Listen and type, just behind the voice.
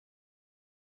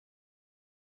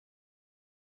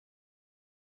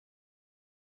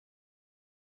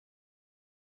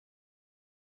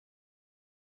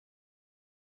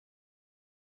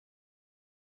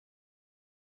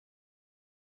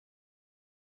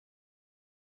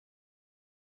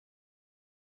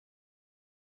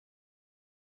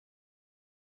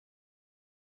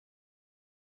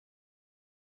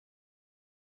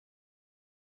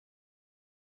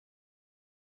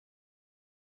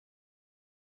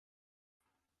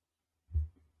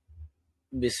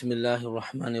بسم الله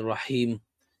الرحمن الرحيم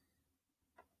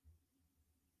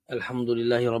الحمد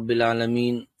لله رب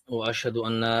العالمين وأشهد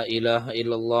أن لا إله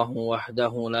إلا الله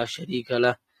وحده لا شريك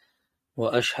له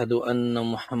وأشهد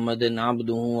أن محمدا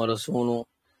عبده ورسوله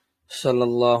صلى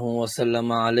الله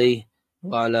وسلم عليه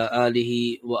وعلى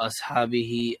آله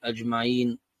وأصحابه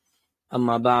أجمعين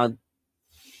أما بعد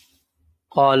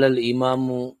قال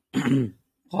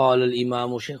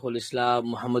الإمام شيخ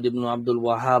الإسلام محمد بن عبد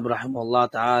الوهاب رحمه الله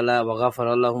تعالى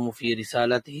وغفر له في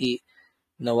رسالته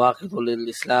نواقض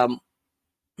للإسلام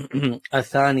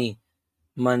الثاني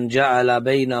من جعل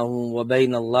بينه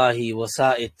وبين الله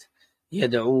وسائط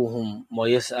يدعوهم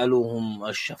ويسألهم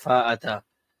الشفاعة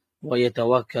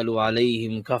ويتوكل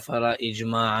عليهم كفر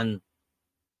إجماعا.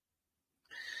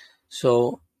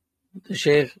 So the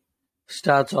Shaykh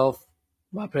starts off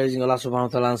by praising Allah subhanahu wa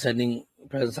ta'ala and sending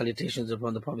prayers and salutations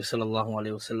upon the Prophet sallallahu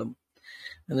alaihi wasallam.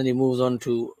 And then he moves on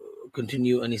to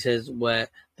continue, and he says, where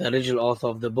the original author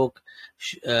of the book,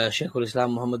 Shaykh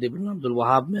al-Islam Muhammad ibn Abdul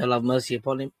Wahab, may Allah have mercy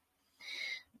upon him,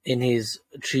 in his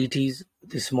treatise,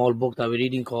 this small book that we're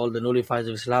reading called the Nullifiers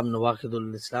of Islam,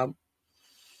 Nawaqidul Islam,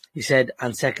 he said,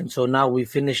 and second, so now we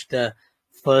finished the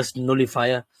first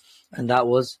nullifier, and that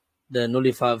was the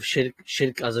nullifier of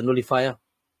shirk as a nullifier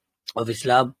of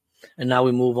Islam. And now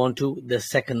we move on to the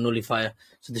second nullifier.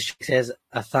 So the Shaykh says,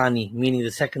 Athani, meaning the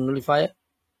second nullifier,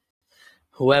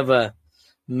 whoever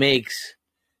makes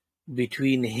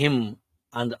between him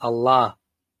and Allah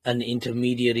an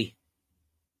intermediary,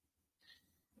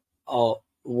 or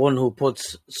one who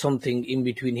puts something in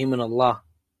between him and Allah,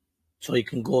 so he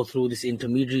can go through this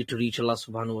intermediary to reach Allah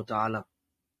subhanahu wa ta'ala,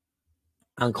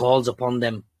 and calls upon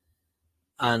them,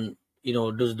 and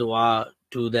does dua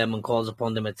to them and calls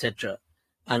upon them, etc.,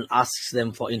 and asks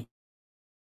them for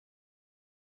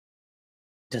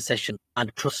intercession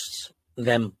and trusts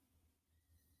them,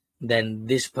 then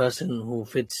this person who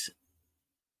fits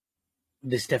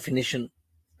this definition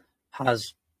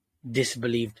has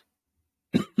disbelieved,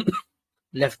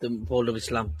 left the fold of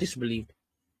Islam, disbelieved.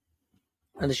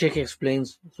 And the Shaykh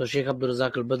explains, so Shaykh Abdur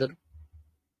Razzaq Al Badr,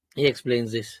 he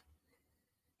explains this.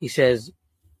 He says,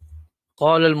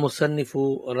 قال المصنف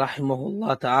رحمه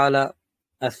الله تعالى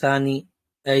الثاني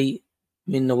أي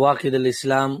من نواقض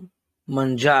الإسلام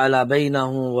من جعل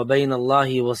بينه وبين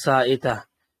الله وسائطه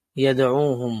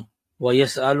يدعوهم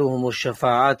ويسألهم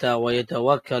الشفاعة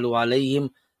ويتوكل عليهم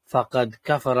فقد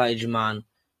كفر إجماعا.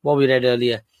 What we read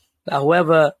earlier, that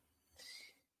whoever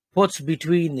puts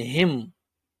between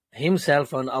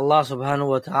himself and Allah subhanahu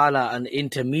wa ta'ala an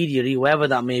intermediary, whoever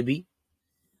that may be,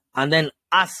 and then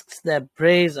asks their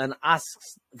praise and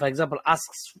asks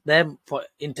them for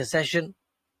intercession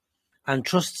and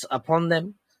trusts upon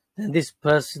them, then this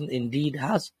person indeed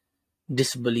has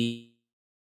disbelieved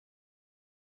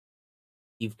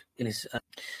in his.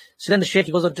 So then the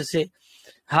Shaykh goes on to say,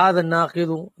 هذا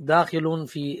الناقض داخل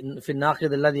في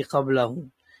الناقض الذي قبله.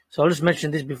 So I'll just mention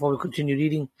this before we continue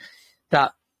reading,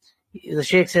 that the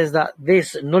Shaykh says that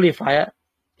this nullifier,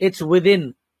 it's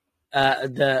within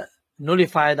the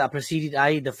nullifier that preceded,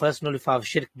 i.e. the first nullifier of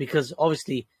shirk, because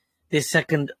obviously this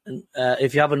second,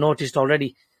 if you haven't noticed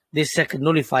already, this second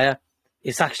nullifier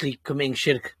is actually committing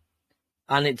shirk,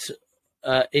 and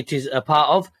it is a part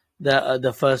of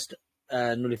the first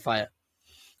nullifier.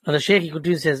 And the Shaykh he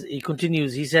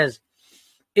continues, he says,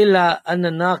 إلا أن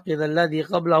الناقض الذي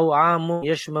قبله عام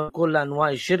يشمل كل أنواع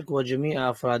الشرك وجميع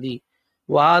أفراده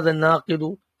وهذا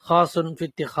الناقض خاص في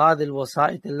اتخاذ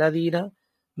الوسائط الذين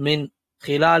من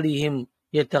خلالهم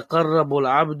يتقرب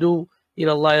العبد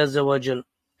إلى الله عز وجل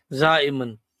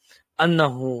زائما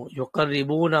أنه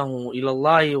يقربونه إلى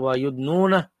الله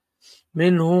ويدنونه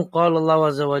منه قال الله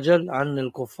عز وجل عن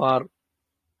الكفار.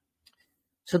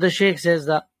 So the Shaykh says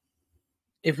that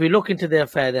if we look into the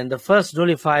affair, then the first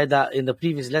nullifier that in the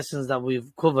previous lessons that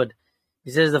we've covered, he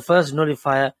says the first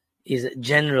nullifier is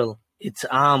general, it's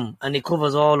am, and it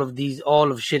covers all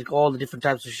of shirk, all the different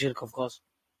types of shirk, of course.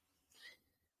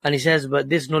 And he says, but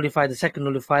this nullifier, the second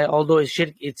nullifier, although it's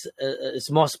shirk, it's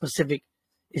more specific.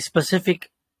 It's specific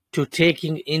to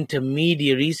taking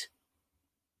intermediaries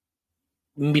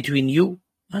in between you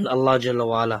and Allah Jalla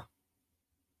wa Ala.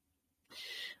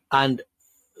 And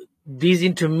these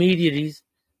intermediaries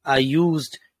are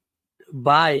used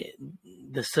by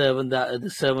the servant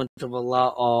of Allah,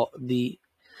 or the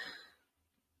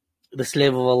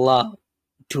slave of Allah,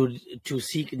 to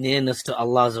seek nearness to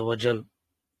Allah Azza wa Jal.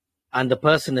 And the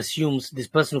person assumes, this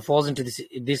person who falls into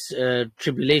this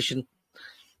tribulation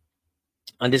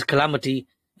and this calamity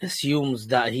assumes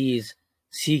that he is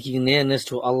seeking nearness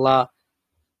to Allah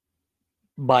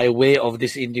by way of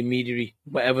this intermediary,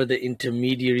 whatever the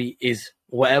intermediary is,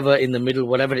 whatever in the middle,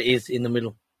 whatever it is in the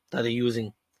middle. that they're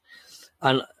using.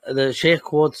 And the Shaykh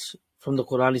quotes from the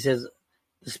Quran. He says,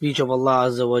 the speech of Allah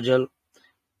Azza wa Jal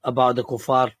about the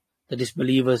kuffar, the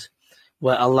disbelievers,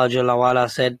 where Allah Jalla wa Ala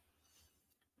said,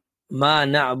 ما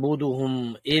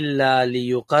نعبدهم إلا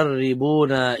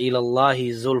ليقربونا إلى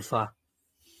الله زلفى.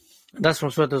 That's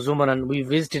from Surah Al-Zumar, and we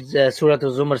visited Surah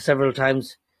Al-Zumar several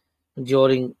times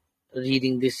during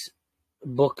reading this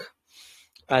book.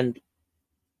 And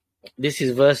this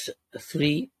is verse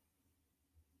 3.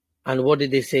 And what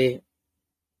did they say?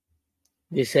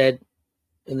 They said,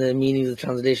 in the meaning of the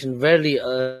translation, verily,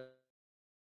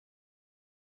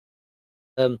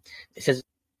 it says,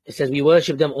 we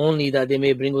worship them only that they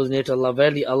may bring us near to Allah.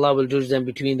 Verily, Allah will judge them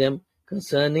between them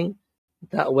concerning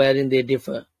that wherein they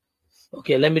differ.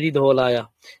 Okay, let me read the whole ayah.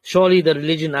 Surely the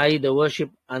religion, i.e. the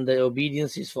worship and the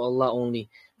obedience, is for Allah only.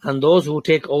 And those who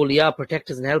take awliya,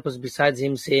 protectors and helpers besides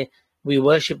Him, say, we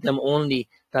worship them only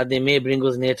that they may bring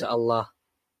us near to Allah.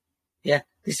 Yeah,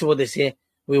 this is what they say.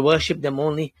 We worship them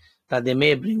only that they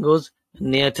may bring us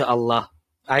near to Allah.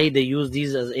 I.e. they use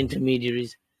these as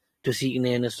intermediaries to seek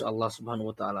nearness to Allah subhanahu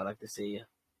wa ta'ala, like they say here.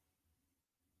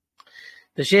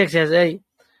 The Shaykh says,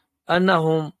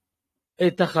 أنهم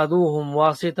اتخذوهم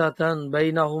واسطة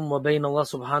بينهم وبين الله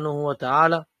سبحانه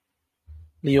وتعالى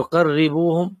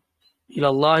ليقربوهم إلى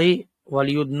الله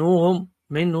وليدنوهم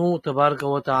منه تبارك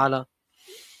وتعالى.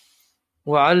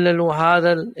 وعللوا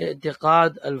هذا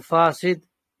الاعتقاد الفاسد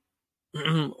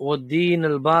والدين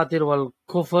الباطل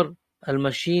والكفر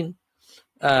المشين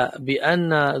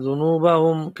بأن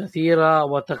ذنوبهم كثيرة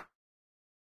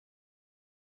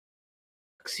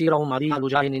وتكسيرهم عظيم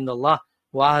وجاه عند الله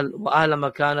وأهل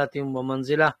مكانة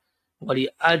ومنزلة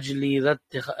ولأجل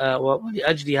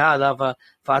هذا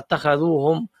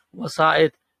فاتخذوهم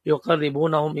وسائط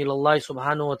يقربونهم إلى الله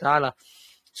سبحانه وتعالى.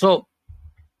 So,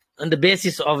 on the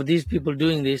basis of these people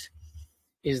doing this,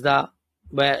 is that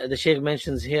where the Shaykh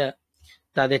mentions here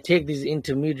that they take these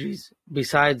intermediaries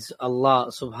besides Allah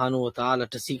subhanahu wa ta'ala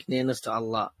to seek nearness to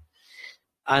Allah,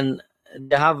 and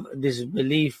they have this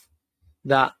belief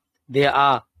that they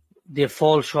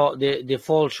fall short, and they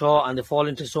fall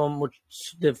into so much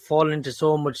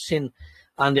sin,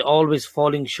 and they're always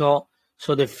falling short.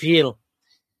 So they feel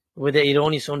with the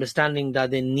erroneous understanding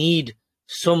that they need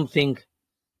something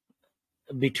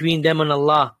between them and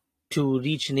Allah to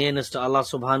reach nearness to Allah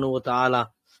subhanahu wa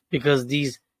ta'ala, because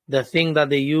the thing that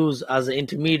they use as an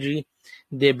intermediary,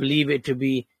 they believe it to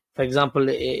be, for example,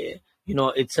 it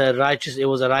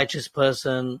was a righteous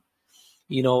person,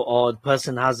 or the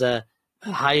person has a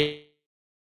high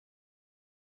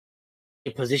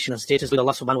position and status with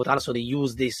Allah subhanahu wa ta'ala, so they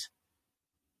use this.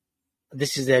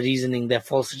 This is their reasoning, their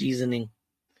false reasoning.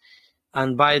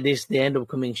 And by this, they end up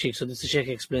becoming shirk. So the Shaykh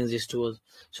explains this to us.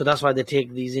 So that's why they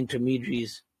take these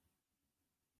intermediaries.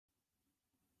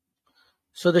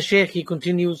 So the Shaykh, he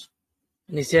continues,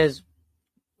 and he says,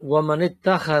 وَمَنِ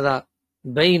اتَّخَذَ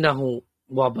بَيْنَهُ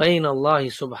وَبَيْنَ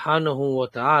اللَّهِ سُبْحَانَهُ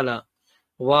وَتَعَالَى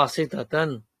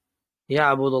وَاسِطَةً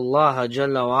يَعْبُدُ اللَّهَ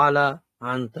جَلَّ وَعَلَى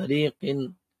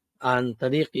عن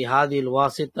طريق هذه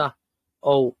الواسطة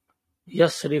أو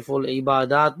يصرف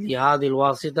العبادات لهذه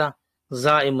الواسطة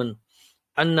زائما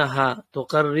أنها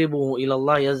تقربه إلى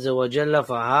الله عز وجل،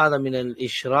 فهذا من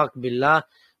الإشراك بالله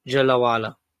جل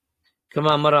وعلا،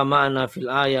 كما مر معنا في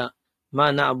الآية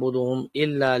ما نعبدهم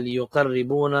إلا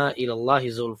ليقربونا إلى الله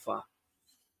زلفى.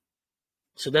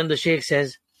 So then the Shaykh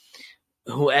says,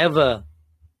 whoever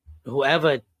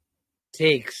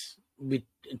takes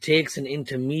an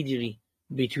intermediary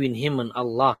between him and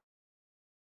Allah,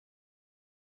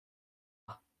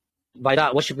 by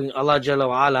that worshipping Allah Jalla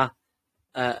wa Ala,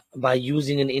 by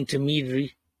using an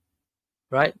intermediary,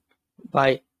 right?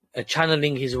 By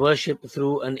channeling his worship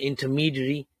through an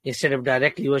intermediary instead of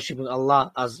directly worshipping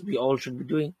Allah, as we all should be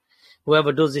doing.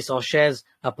 Whoever does this or shares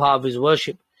a part of his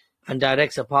worship and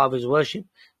directs a part of his worship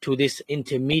to this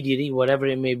intermediary, whatever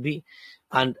it may be,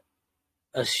 and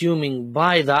assuming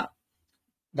by that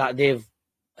they've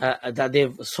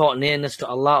sought nearness to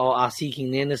Allah or are seeking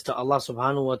nearness to Allah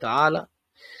subhanahu wa ta'ala,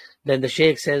 then the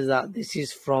Shaykh says that this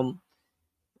is from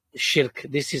shirk,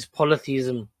 this is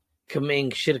polytheism,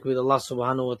 committing shirk with Allah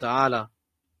subhanahu wa ta'ala.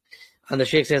 And the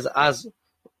Shaykh says, as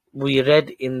we read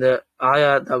in the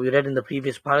ayah that we read in the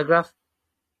previous paragraph,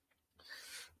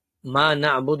 ما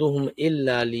نعبدهم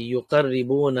إلا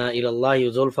ليقربونا إلى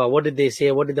الله زلفى. What did they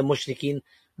say? What did the mushrikeen,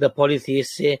 the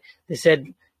polytheists say? They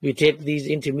said, we take these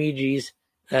intermediaries,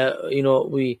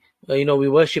 we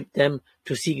worship them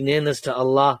to seek nearness to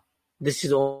Allah. This is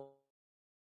the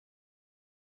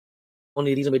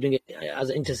only reason we're doing it, as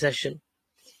an intercession.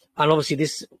 And obviously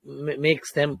this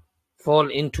makes them fall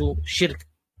into shirk.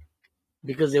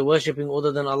 because they're worshipping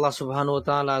other than Allah subhanahu wa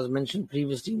ta'ala, as mentioned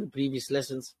previously in the previous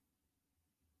lessons.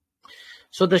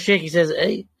 So the Shaykh, he says,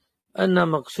 أي أن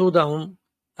مقصودهم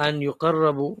أن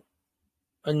يقربوا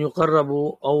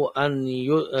أو أن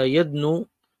يدنوا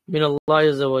من الله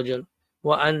عز وجل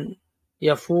وأن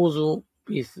يفوزوا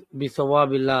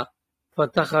بثواب الله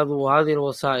فاتخذوا هذه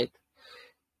الوسائل،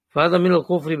 فهذا من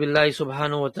الكفر بالله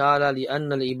سبحانه وتعالى،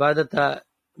 لأن العبادة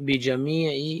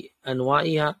بجميع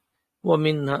أنواعها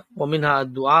ومنها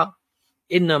الدعاء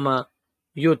إنما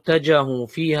يتجه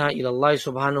فيها إلى الله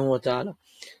سبحانه وتعالى.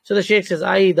 So the Shaykh says,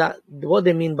 that what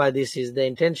they mean by this is, the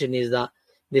intention is that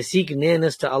they seek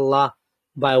nearness to Allah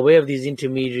by way of these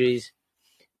intermediaries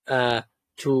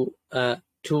to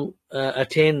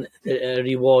attain the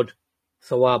reward,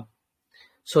 thawab.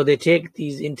 So they take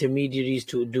these intermediaries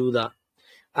to do that.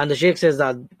 And the Shaykh says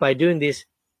that by doing this,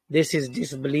 this is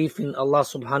disbelief in Allah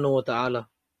subhanahu wa ta'ala.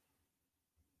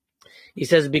 He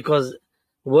says because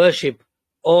worship,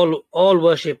 all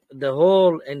worship, the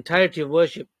whole entirety of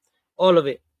worship, all of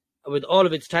it, with all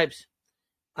of its types,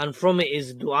 and from it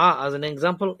is dua, as an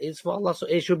example, is for Allah. So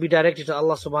it should be directed to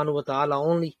Allah subhanahu wa ta'ala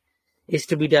only. It's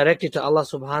to be directed to Allah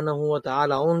subhanahu wa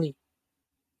ta'ala only.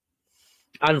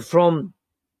 And from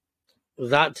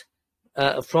that,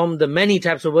 from the many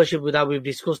types of worship that we've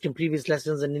discussed in previous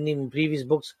lessons and in previous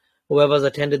books, whoever's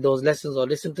attended those lessons or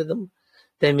listened to them,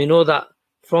 then we know that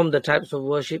from the types of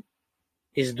worship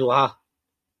is dua,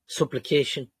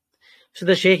 supplication. So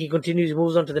the Shaykh, he continues,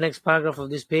 moves on to the next paragraph of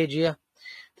this page here,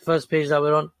 the first page that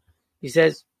we're on. He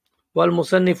says,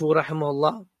 وَالْمُصَنِّفُ رَحِمَهُ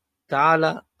اللَّهُ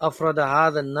تعالى أفرد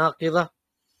هذا الناقض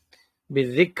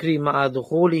بالذكر مع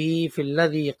دخوله في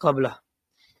الذي قبله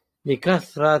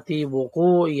لكثرة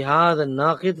وقوع هذا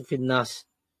الناقض في الناس.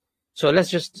 So let's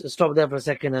just stop there for a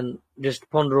second and just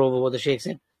ponder over what the Shaykh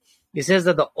said. He says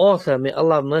that the author, may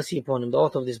Allah have mercy upon him, the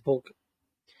author of this book,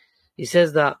 he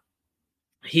says that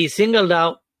he singled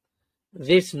out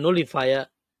this nullifier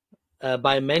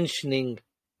by mentioning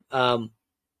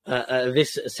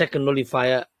this second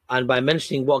nullifier, and by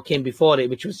mentioning what came before it,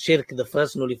 which was shirk, the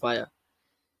first nullifier.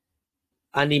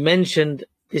 And he mentioned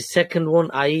this second one,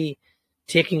 i.e.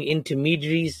 taking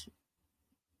intermediaries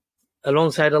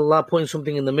alongside Allah, putting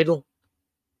something in the middle,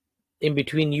 in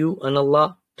between you and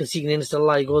Allah, to seek nearness to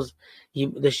Allah. He goes,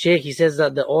 the Shaykh, he says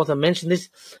that the author mentioned this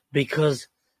because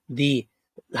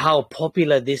how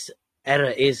popular this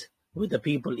error is with the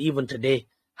people even today.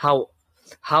 How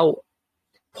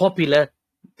popular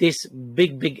this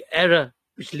big error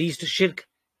which leads to shirk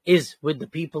is with the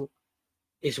people.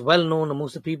 It's well known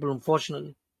amongst the people,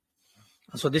 unfortunately.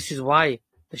 And so this is why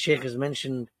the Shaykh has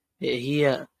mentioned it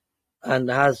here and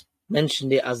has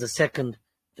mentioned it as the second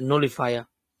nullifier.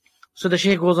 So the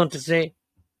Shaykh goes on to say,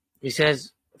 he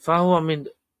says, فَهُوَ مِنْ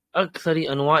أَكْثَرِ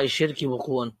أَنْوَاءِ الشِّرْكِ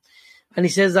وُقُوعًا. And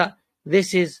he says that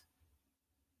this is,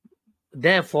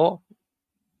 therefore,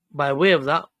 by way of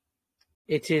that,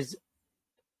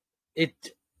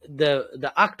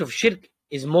 the act of shirk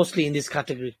is mostly in this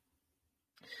category.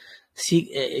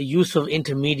 Use of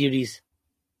intermediaries,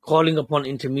 calling upon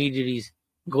intermediaries,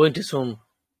 going to some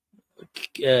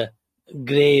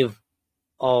grave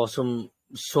or some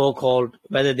so-called,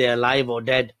 whether they're alive or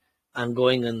dead, and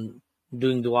going and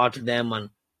doing dua to them, and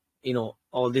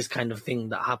all this kind of thing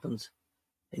that happens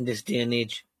in this day and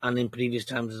age and in previous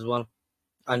times as well.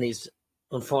 And it's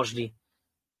unfortunately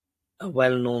a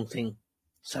well-known thing,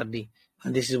 sadly,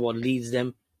 and this is what leads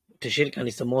them to shirk, and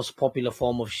it's the most popular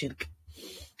form of shirk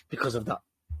because of that.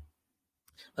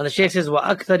 And the Shaykh says,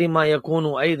 وَأَكْثَرِ مَا يَكُونُ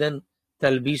أَيْضًا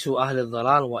تَلْبِيسُ أَهْلِ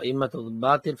الضَّلَالِ وَإِمَّةُ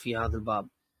الْبَاطِلِ فِي هَذَا الْبَابِ.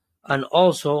 And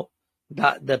also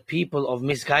that the people of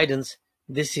misguidance,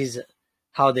 this is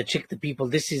how they trick the people.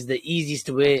 This is the easiest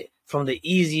way, from the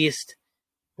easiest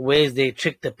ways they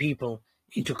trick the people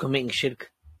into committing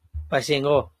shirk, by saying,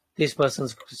 oh, this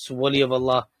person's wali of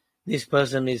Allah, this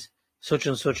person is such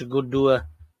and such a good doer,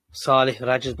 salih,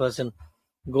 righteous person,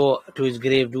 go to his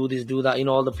grave, do this, do that.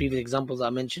 All the previous examples I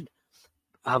mentioned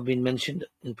have been mentioned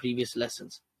in previous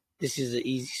lessons. This is the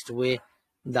easiest way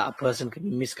that a person can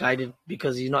be misguided,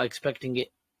 because he's not expecting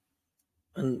it.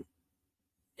 And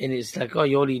it's like, oh,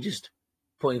 you're only just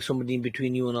putting somebody in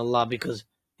between you and Allah because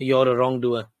you're a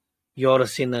wrongdoer, you're a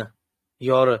sinner,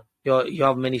 you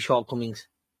have many shortcomings.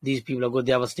 These people are good,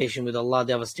 they have a station with Allah,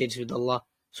 they have a status with Allah,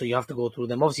 so you have to go through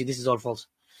them. Obviously, this is all false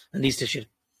and leads to shirk.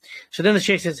 So then the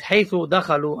Shaykh says, حيث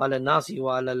دخلوا على الناس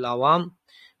وعلى العوام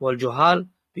والجهال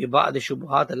ببعض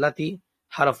الشبهات التي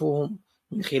حرفوهم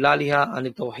من خلالها عن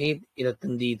التوحيد إلى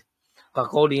التنديد،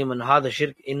 فقولهم أن هذا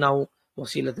الشرك إنه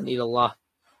وسيلة إلى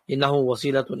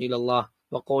الله،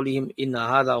 وقولهم إن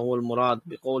هذا هو المراد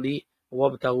بقوله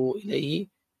وابتغوا إليه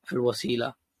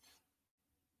الوسيلة.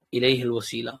 إليه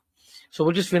الوسيلة. So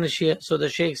we'll just finish here. So the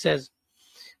Shaykh says,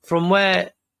 from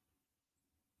where,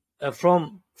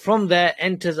 from there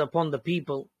enters upon the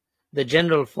people, the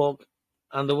general folk,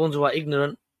 and the ones who are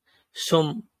ignorant,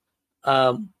 some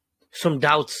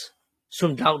doubts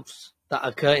that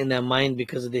occur in their mind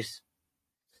because of this,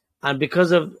 and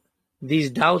because of these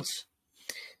doubts,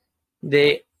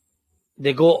 they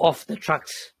go off the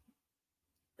tracks.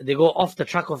 They go off the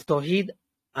track of Tawheed,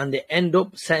 and they end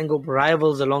up setting up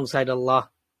rivals alongside Allah,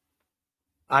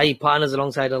 i.e. partners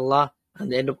alongside Allah,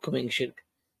 and they end up committing shirk.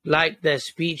 Like their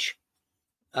speech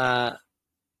with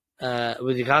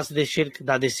regards to this shirk,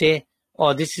 that they say,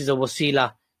 oh, this is a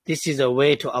wasila, this is a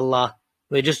way to Allah.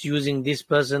 We're just using this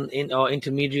person in or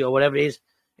intermediary or whatever it is.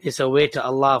 It's a way to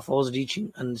Allah for us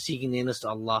reaching and seeking nearness to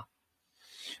Allah.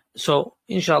 So,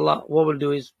 inshallah, what we'll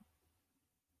do is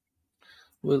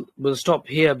we'll stop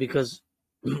here because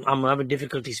I'm having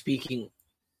difficulty speaking.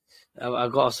 I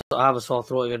have a sore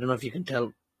throat. I don't know if you can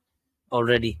tell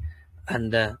already,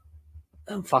 and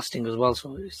I'm fasting as well,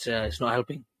 so it's not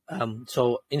helping.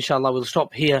 So, inshallah, we'll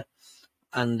stop here.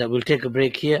 And we'll take a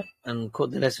break here and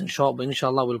cut the lesson short. But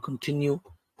inshallah, we'll continue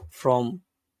from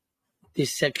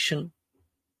this section,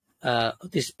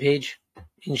 this page,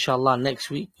 inshallah, next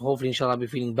week. Hopefully, inshallah, I'll be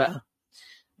feeling better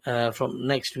from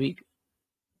next week.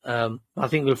 I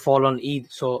think we'll fall on Eid,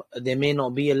 so there may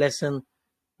not be a lesson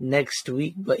next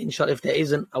week. But inshallah, if there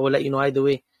isn't, I will let you know either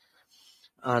way.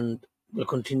 And we'll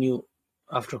continue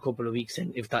after a couple of weeks,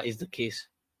 and if that is the case.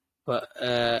 But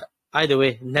either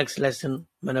way, next lesson,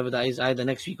 whenever that is, either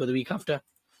next week or the week after,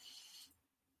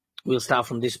 we'll start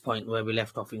from this point where we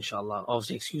left off, inshallah.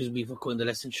 Obviously, excuse me for cutting the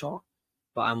lesson short,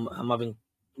 but I'm having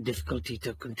difficulty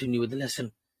to continue with the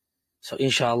lesson. So,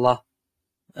 inshallah,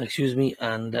 excuse me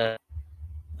and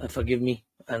forgive me.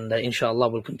 And inshallah,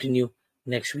 we'll continue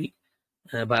next week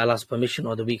by Allah's permission,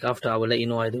 or the week after. I will let you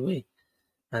know either way.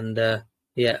 And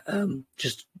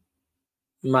just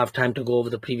you might have time to go over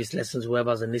the previous lessons, whoever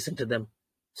hasn't listened to them.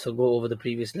 So go over the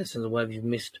previous lessons, whatever you've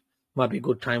missed. Might be a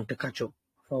good time to catch up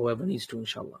for whoever needs to,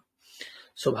 inshallah.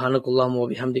 Subhanakallahumma wa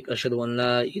bihamdik, ashhadu an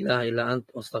la ilaha illa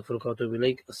ant, astaghfiruka wa atubu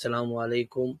ilaik. Assalamu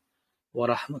alaikum wa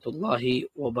rahmatullahi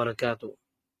wa barakatuh.